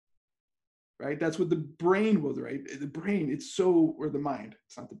 Right. That's what the brain will do, right? The brain, it's so, or the mind,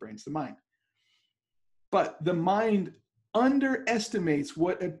 it's not the brain, it's the mind. But the mind underestimates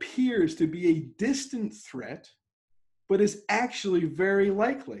what appears to be a distant threat, but is actually very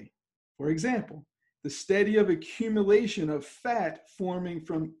likely. For example, the steady of accumulation of fat forming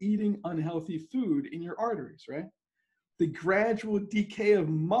from eating unhealthy food in your arteries, right? The gradual decay of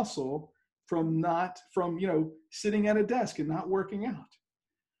muscle from you know, sitting at a desk and not working out.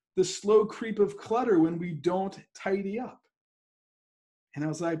 The slow creep of clutter when we don't tidy up. And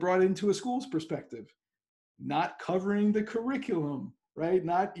as I brought it into a school's perspective, not covering the curriculum, right?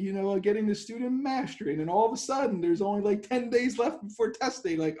 Not, you know, getting the student mastery. And then all of a sudden there's only like 10 days left before test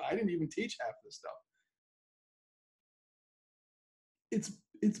day. Like, I didn't even teach half this stuff.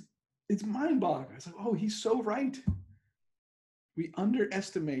 It's mind-boggling. It's like, oh, he's so right. We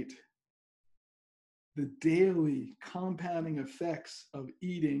underestimate the daily compounding effects of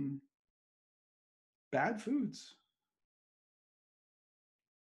eating bad foods.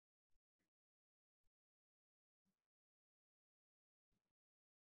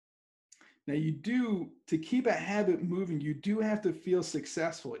 Now to keep a habit moving, you do have to feel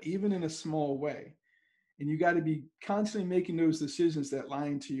successful, even in a small way. And you got to be constantly making those decisions that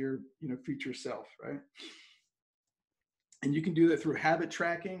line to your, you know, future self, right? And you can do that through habit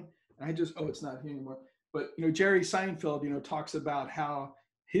tracking. And it's not here anymore. But, you know, Jerry Seinfeld, you know, talks about how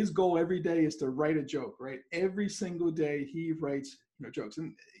his goal every day is to write a joke, right? Every single day he writes, you know, jokes.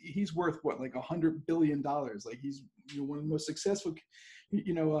 And he's worth what, like $100 billion. Like he's, you know, one of the most successful,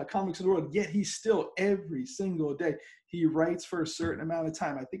 you know, comics in the world. Yet he's still every single day, he writes for a certain amount of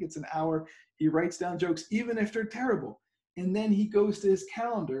time. I think it's an hour. He writes down jokes, even if they're terrible. And then he goes to his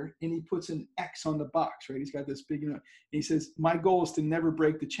calendar and he puts an X on the box, right? He's got this big, you know, he says, my goal is to never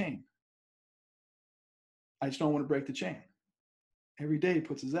break the chain. I just don't want to break the chain. Every day he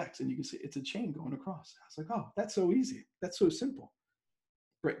puts his X and you can see it's a chain going across. I was like, oh, that's so easy. That's so simple.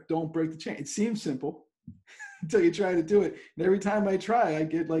 Don't break the chain. It seems simple until you try to do it. And every time I try, I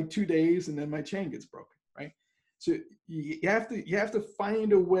get like 2 days and then my chain gets broken, right? So you have to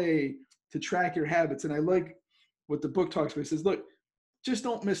find a way to track your habits. And I like what the book talks about. It says, look, just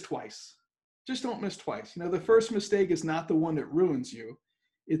don't miss twice. Just don't miss twice. You know, the first mistake is not the one that ruins you.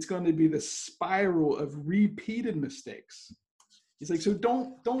 It's going to be the spiral of repeated mistakes. He's like, so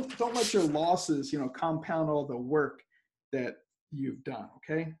don't let your losses, you know, compound all the work that you've done,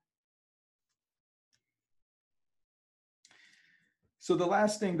 okay? So the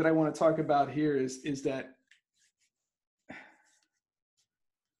last thing that I want to talk about here is that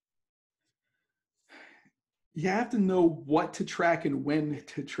you have to know what to track and when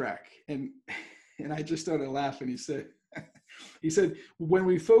to track. And I just started laughing. He said, when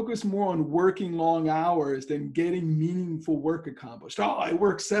we focus more on working long hours than getting meaningful work accomplished. Oh, I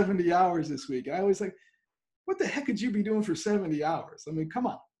worked 70 hours this week. I was like, what the heck could you be doing for 70 hours? I mean, come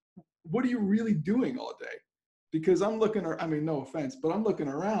on. What are you really doing all day? because I'm looking, I mean, no offense, but I'm looking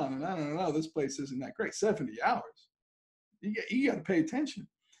around and I don't know, this place isn't that great. 70 hours. You got to pay attention.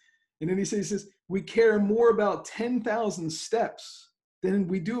 And then he says, we care more about 10,000 steps than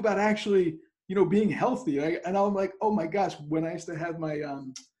we do about actually, being healthy. And I'm like, oh my gosh, when I used to have my,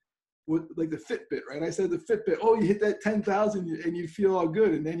 like the Fitbit, right? I said the Fitbit, oh, you hit that 10,000 and you feel all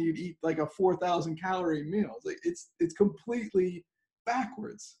good. And then you'd eat like a 4,000 calorie meal. It's completely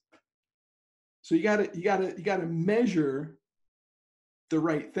backwards. So you gotta measure the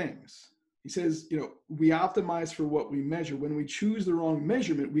right things. He says, we optimize for what we measure. When we choose the wrong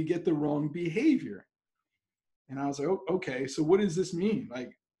measurement, we get the wrong behavior. And I was like, oh, okay, so what does this mean?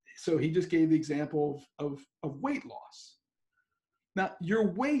 So he just gave the example of weight loss. Now, your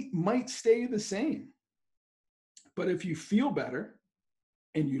weight might stay the same, but if you feel better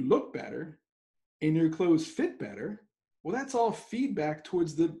and you look better and your clothes fit better, well, that's all feedback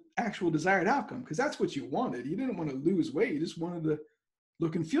towards the actual desired outcome, because that's what you wanted. You didn't want to lose weight. You just wanted to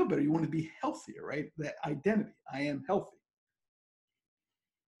look and feel better. You want to be healthier, right? That identity, I am healthy.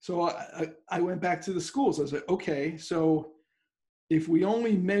 So I went back to the schools. I was like, okay, so if we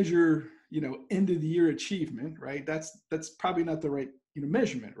only measure, end of the year achievement, right? That's probably not the right,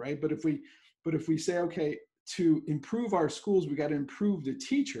 measurement, right? But if we say, okay, to improve our schools, we got to improve the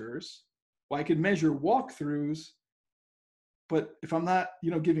teachers. Well, I could measure walkthroughs, but if I'm not,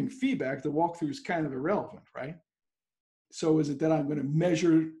 giving feedback, the walkthrough is kind of irrelevant, right? So is it that I'm going to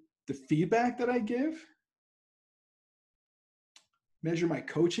measure the feedback that I give? Measure my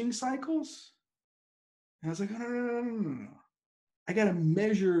coaching cycles? And I was like, no. I got to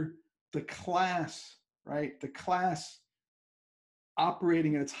measure the class, right? The class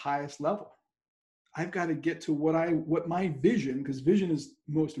operating at its highest level. I've got to get to what my vision, because vision is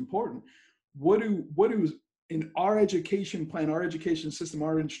most important. What do in our education plan, our education system,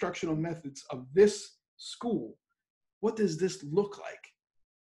 our instructional methods of this school, what does this look like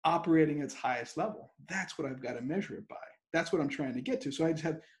operating at its highest level? That's what I've got to measure it by. That's what I'm trying to get to. So I just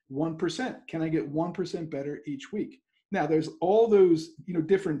have 1%. Can I get 1% better each week? Now there's all those,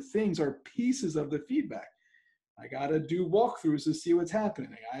 different things are pieces of the feedback. I got to do walkthroughs to see what's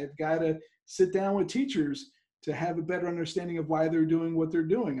happening. I've got to sit down with teachers to have a better understanding of why they're doing what they're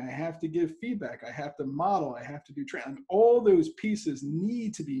doing. I have to give feedback. I have to model. I have to do training. All those pieces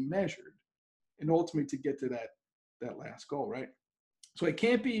need to be measured and ultimately to get to that last goal, right? So I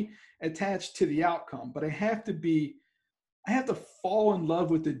can't be attached to the outcome, but I have to fall in love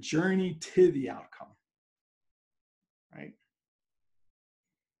with the journey to the outcome, right?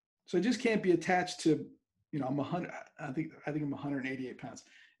 So I just can't be attached to, I'm 100, I think I'm 188 pounds.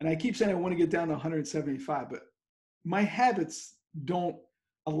 And I keep saying I want to get down to 175, but my habits don't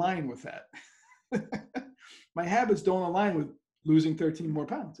align with that. My habits don't align with losing 13 more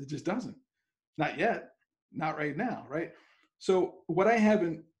pounds. It just doesn't. Not yet. Not right now, right? So what I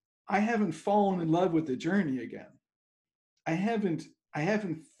haven't fallen in love with the journey again. I haven't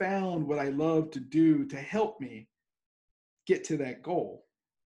found what I love to do to help me get to that goal,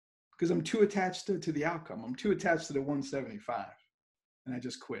 because I'm too attached to the outcome. I'm too attached to the 175, and I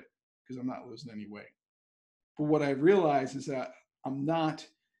just quit because I'm not losing any weight. But what I realize is that I'm not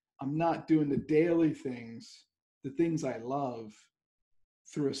doing the daily things, the things I love,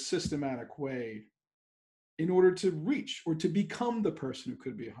 through a systematic way in order to reach or to become the person who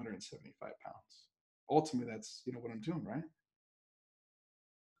could be 175 pounds. Ultimately, that's what I'm doing, right?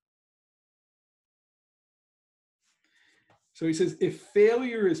 So he says, if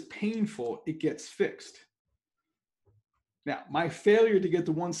failure is painful, it gets fixed. Now, my failure to get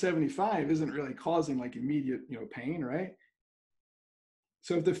to 175 isn't really causing like immediate, pain, right?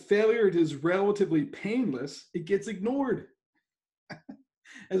 So if the failure is relatively painless, it gets ignored.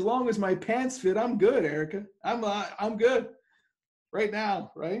 As long as my pants fit, I'm good, Erica. I'm good right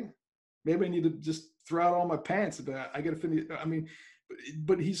now, right? Maybe I need to just throw out all my pants, but I got to finish. I mean,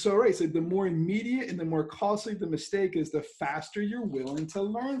 but he's so right. He said the more immediate and the more costly the mistake is, the faster you're willing to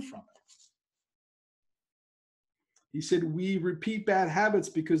learn from it. He said we repeat bad habits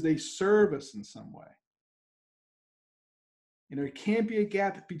because they serve us in some way. There can't be a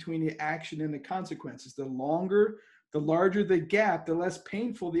gap between the action and the consequences. The larger the gap, the less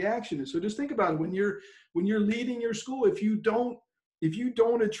painful the action is. So just think about it. When you're leading your school, if you don't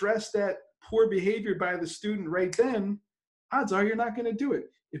address that poor behavior by the student right then, odds are you're not going to do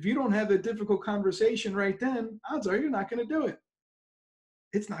it. If you don't have a difficult conversation right then, odds are you're not going to do it.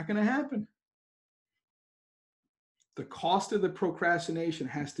 It's not going to happen. The cost of the procrastination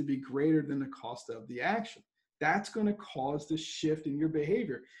has to be greater than the cost of the action. That's going to cause the shift in your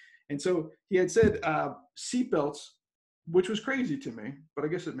behavior. And so he had said seatbelts which was crazy to me, but I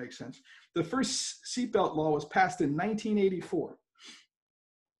guess it makes sense. The first seatbelt law was passed in 1984.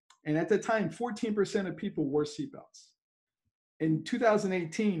 And at the time, 14% of people wore seatbelts. In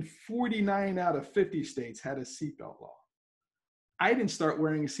 2018, 49 out of 50 states had a seatbelt law. I didn't start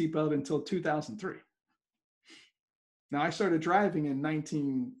wearing a seatbelt until 2003. Now, I started driving in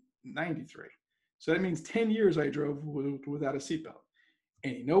 1993. So that means 10 years I drove without a seatbelt.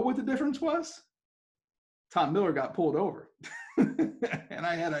 And you know what the difference was? Tom Miller got pulled over. And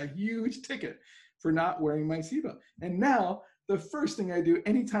I had a huge ticket for not wearing my seatbelt. And now, the first thing I do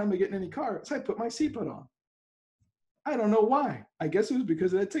anytime I get in any car is I put my seatbelt on. I don't know why. I guess it was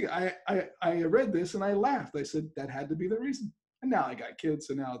because of that ticket. I read this and I laughed. I said that had to be the reason. And now I got kids,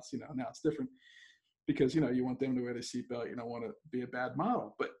 so now it's now it's different because you want them to wear the seatbelt. You don't want to be a bad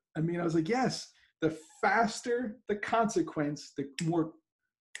model. But I mean, I was like, yes, the faster the consequence, the more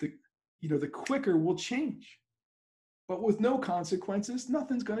the quicker we'll change. But with no consequences,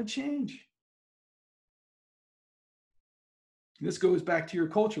 nothing's going to change. This goes back to your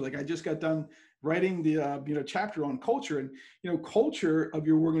culture. Like I just got done writing the chapter on culture, and culture of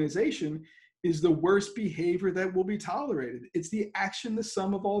your organization is the worst behavior that will be tolerated. It's the action, the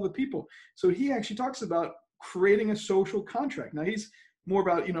sum of all the people. So he actually talks about creating a social contract. Now he's more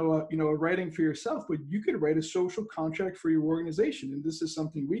about writing for yourself, but you could write a social contract for your organization, and this is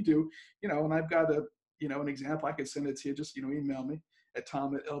something we do. And I've got an example. I could send it to you. Just email me at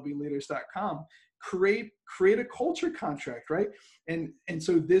tom@lbleaders.com. Create a culture contract, right? And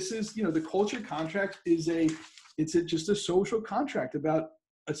so this is, the culture contract is just a social contract about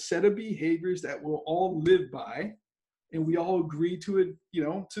a set of behaviors that we'll all live by, and we all agree to it,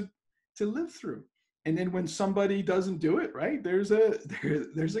 to live through. And then when somebody doesn't do it, right, there's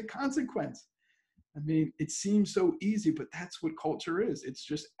a consequence. I mean, it seems so easy, but that's what culture is. It's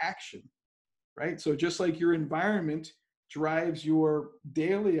just action, right? So just like your environment drives your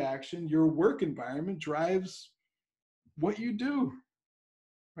daily action, your work environment drives what you do,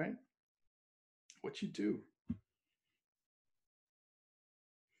 right? What you do.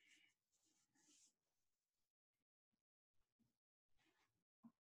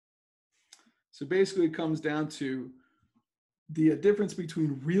 So basically it comes down to the difference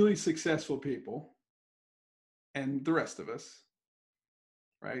between really successful people and the rest of us,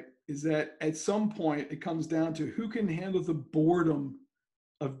 right? Is that at some point it comes down to who can handle the boredom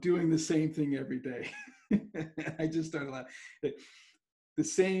of doing the same thing every day. I just started laughing. The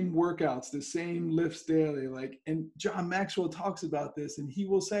same workouts, the same lifts daily, and John Maxwell talks about this, and he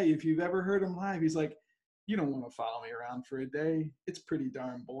will say, if you've ever heard him live, he's like, you don't want to follow me around for a day. It's pretty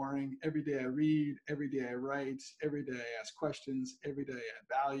darn boring. Every day I read, every day I write, every day I ask questions, every day I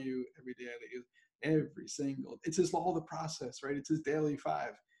add value, every day it's his law of the process, right? It's his daily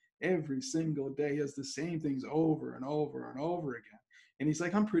 5. Every single day he has the same things over and over and over again. And he's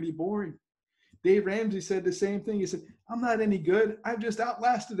like, I'm pretty boring. Dave Ramsey said the same thing. He said, I'm not any good. I've just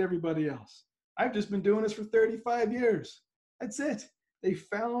outlasted everybody else. I've just been doing this for 35 years. That's it. They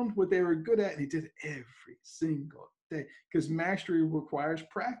found what they were good at, and he did it every single day because mastery requires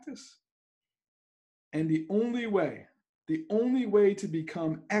practice. And the only way to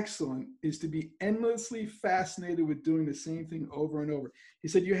become excellent is to be endlessly fascinated with doing the same thing over and over. He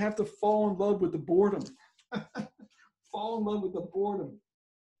said, you have to fall in love with the boredom. Fall in love with the boredom.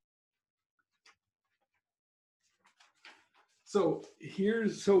 So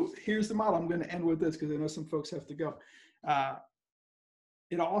here's the model. I'm going to end with this because I know some folks have to go.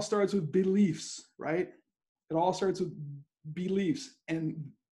 It all starts with beliefs, right? It all starts with beliefs, and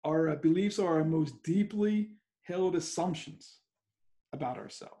our beliefs are our most deeply held assumptions about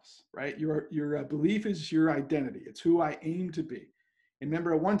ourselves, right? Your belief is your identity. It's who I aim to be. And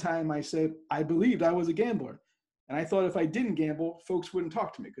remember, at one time I said I believed I was a gambler, and I thought if I didn't gamble, folks wouldn't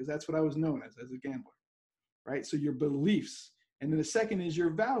talk to me because that's what I was known as a gambler, right? So your beliefs. And then the second is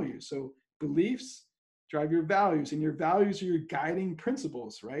your values. So beliefs drive your values, and your values are your guiding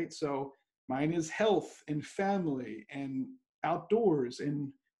principles, right? So mine is health and family and outdoors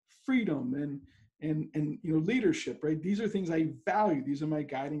and freedom and leadership, right? These are things I value. These are my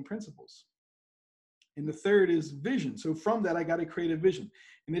guiding principles. And the third is vision. So from that, I got to create a vision.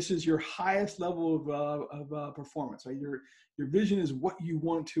 And this is your highest level of performance, right? Your vision is what you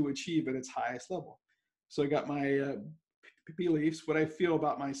want to achieve at its highest level. So I got my beliefs, what I feel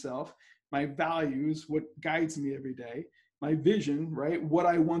about myself, my values, what guides me every day, my vision, right? What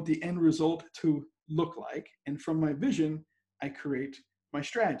I want the end result to look like. And from my vision, I create my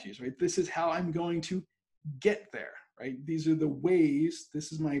strategies, right? This is how I'm going to get there, right? These are the ways,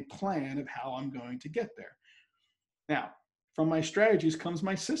 this is my plan of how I'm going to get there. Now, from my strategies comes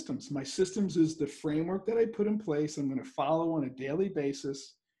my systems. My systems is the framework that I put in place. I'm going to follow on a daily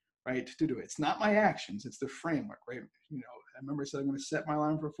basis, right, to do it. It's not my actions. It's the framework, right? You know, I remember I said I'm going to set my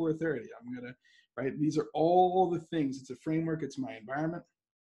alarm for 4:30. I'm going to, right? These are all the things. It's a framework. It's my environment.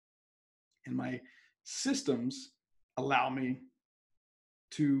 And my systems allow me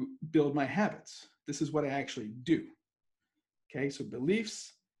to build my habits. This is what I actually do. Okay, so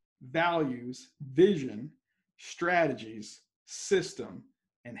beliefs, values, vision, strategies, system,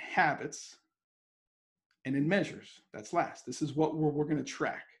 and habits, and then measures. That's last. This is what we're going to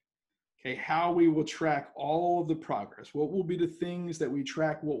track. Okay, how we will track all of the progress. What will be the things that we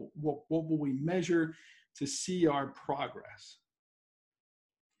track? What will we measure to see our progress?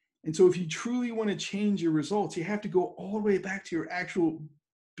 And so if you truly want to change your results, you have to go all the way back to your actual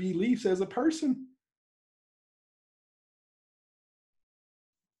beliefs as a person.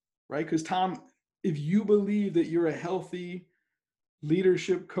 Right? Because Tom, if you believe that you're a healthy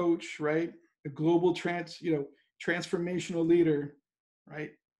leadership coach, right? A global transformational leader,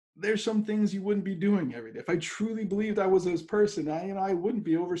 right? There's some things you wouldn't be doing every day. If I truly believed I was this person, I wouldn't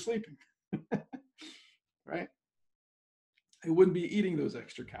be oversleeping, right? I wouldn't be eating those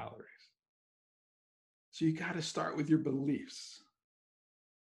extra calories. So you got to start with your beliefs.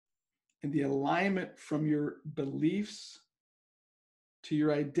 And the alignment from your beliefs to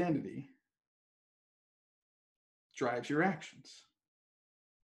your identity drives your actions.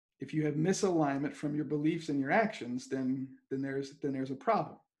 If you have misalignment from your beliefs and your actions, then there's a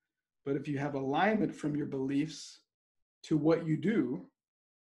problem. But if you have alignment from your beliefs to what you do,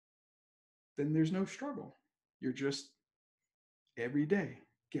 then there's no struggle. You're just every day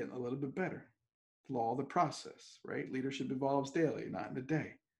getting a little bit better. Law of the process, right? Leadership evolves daily, not in a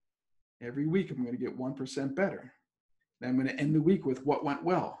day. Every week I'm going to get 1% better. Then I'm going to end the week with what went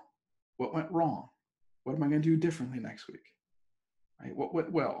well, what went wrong, what am I going to do differently next week, right? What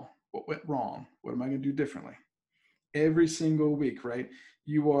went well, what went wrong, what am I going to do differently? Every single week, right?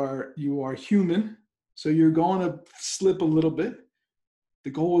 You are human, so you're going to slip a little bit.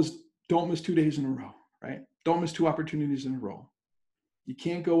 The goal is don't miss 2 days in a row, right? Don't miss 2 opportunities in a row. You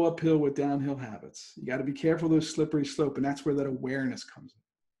can't go uphill with downhill habits. You got to be careful of those slippery slope, and that's where that awareness comes in.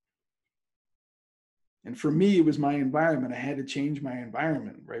 And for me, it was my environment. I had to change my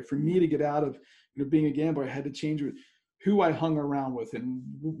environment, right? For me to get out of being a gambler, I had to change who I hung around with and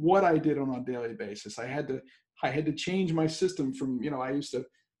what I did on a daily basis. I had to change my system from, I used to,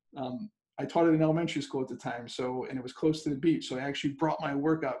 I taught at an elementary school at the time. So, and it was close to the beach. So I actually brought my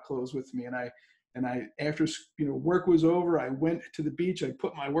workout clothes with me. And I, after, work was over, I went to the beach, I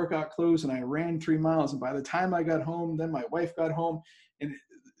put my workout clothes and I ran 3 miles. And by the time I got home, then my wife got home, and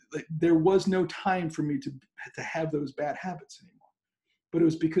there was no time for me to have those bad habits anymore. But it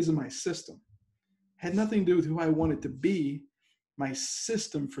was because of my system. It had nothing to do with who I wanted to be. My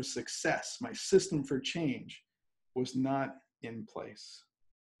system for success, my system for change was not in place.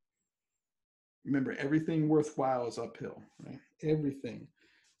 Remember, everything worthwhile is uphill, right? Everything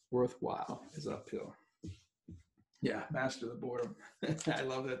worthwhile is uphill. Yeah, master the boredom. I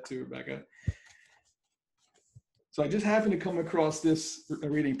love that too, Rebecca. So I just happened to come across this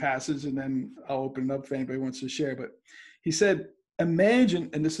reading passage, and then I'll open it up if anybody wants to share. But he said, imagine,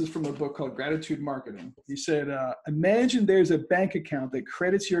 and this is from a book called Gratitude Marketing. He said, imagine there's a bank account that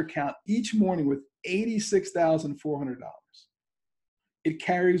credits your account each morning with $86,400. It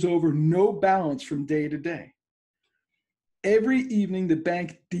carries over no balance from day to day. Every evening, the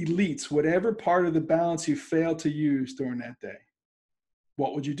bank deletes whatever part of the balance you failed to use during that day.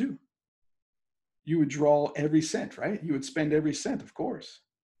 What would you do? You would draw every cent, right? You would spend every cent, of course.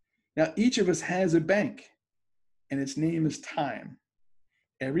 Now, each of us has a bank, and its name is time.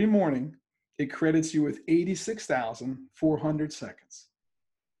 Every morning, it credits you with 86,400 seconds.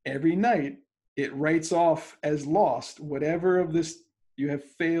 Every night, it writes off as lost whatever of this you have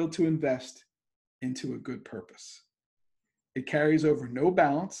failed to invest into a good purpose. It carries over no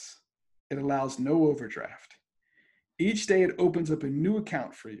balance. It allows no overdraft. Each day, it opens up a new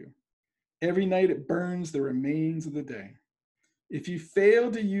account for you. Every night, it burns the remains of the day. If you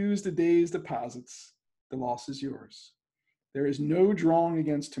fail to use the day's deposits, the loss is yours. There is no drawing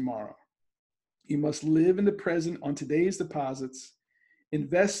against tomorrow. You must live in the present on today's deposits.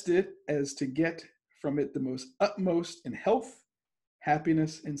 Invest it as to get from it the most utmost in health,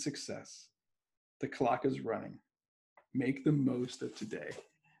 happiness, and success. The clock is running. Make the most of today.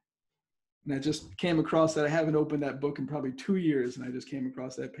 And I just came across that. I haven't opened that book in probably 2 years, and I just came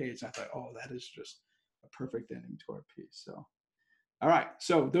across that page. And I thought, oh, that is just a perfect ending to our piece. So All right.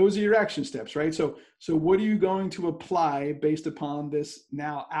 So those are your action steps, right? So what are you going to apply based upon this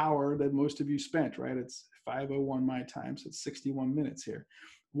now hour that most of you spent, right? It's 5:01 my time, so it's 61 minutes here.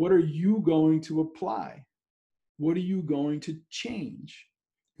 What are you going to apply? What are you going to change?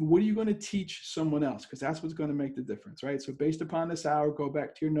 What are you going to teach someone else? Because that's what's going to make the difference, right? So based upon this hour, go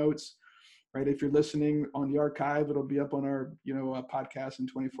back to your notes, right? If you're listening on the archive, it'll be up on our, podcast in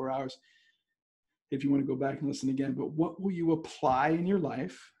 24 hours if you want to go back and listen again. But what will you apply in your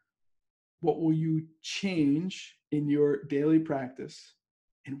life? What will you change in your daily practice?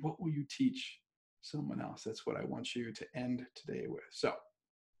 And what will you teach someone else? That's what I want you to end today with. So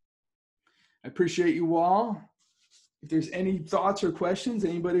I appreciate you all. If there's any thoughts or questions,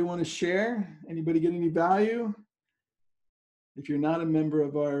 anybody want to share? Anybody get any value? If you're not a member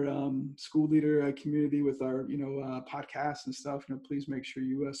of our school leader community with our, podcasts and stuff, please make sure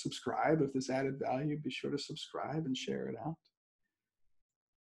you subscribe. If this added value, be sure to subscribe and share it out.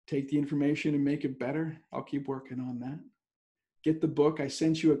 Take the information and make it better. I'll keep working on that. Get the book. I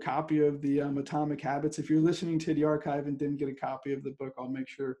sent you a copy of the Atomic Habits. If you're listening to the archive and didn't get a copy of the book, I'll make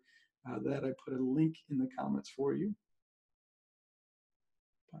sure that I put a link in the comments for you.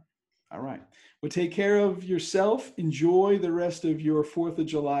 All right. Well, take care of yourself. Enjoy the rest of your 4th of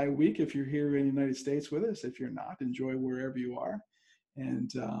July week if you're here in the United States with us. If you're not, enjoy wherever you are.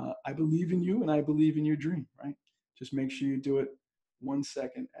 And I believe in you and I believe in your dream, right? Just make sure you do it 1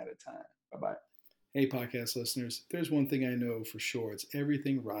 second at a time. Bye-bye. Hey, podcast listeners. There's one thing I know for sure. It's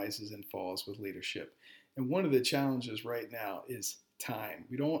everything rises and falls with leadership. And one of the challenges right now is time.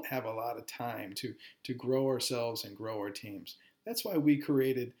 We don't have a lot of time to grow ourselves and grow our teams. That's why we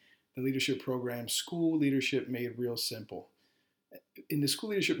created the leadership program, School Leadership Made Real Simple. In the School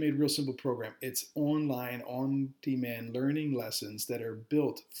Leadership Made Real Simple program, it's online, on-demand learning lessons that are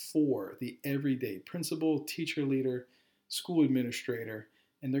built for the everyday principal, teacher, leader, school administrator,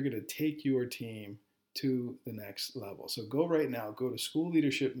 and they're going to take your team to the next level. So go right now, go to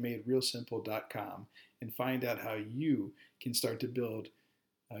schoolleadershipmaderealsimple.com and find out how you can start to build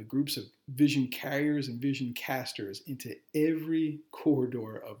groups of vision carriers and vision casters into every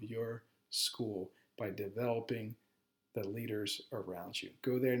corridor of your school by developing the leaders around you.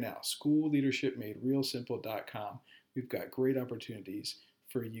 Go there now, schoolleadershipmaderealsimple.com. We've got great opportunities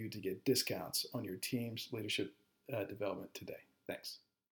for you to get discounts on your team's leadership development today. Thanks.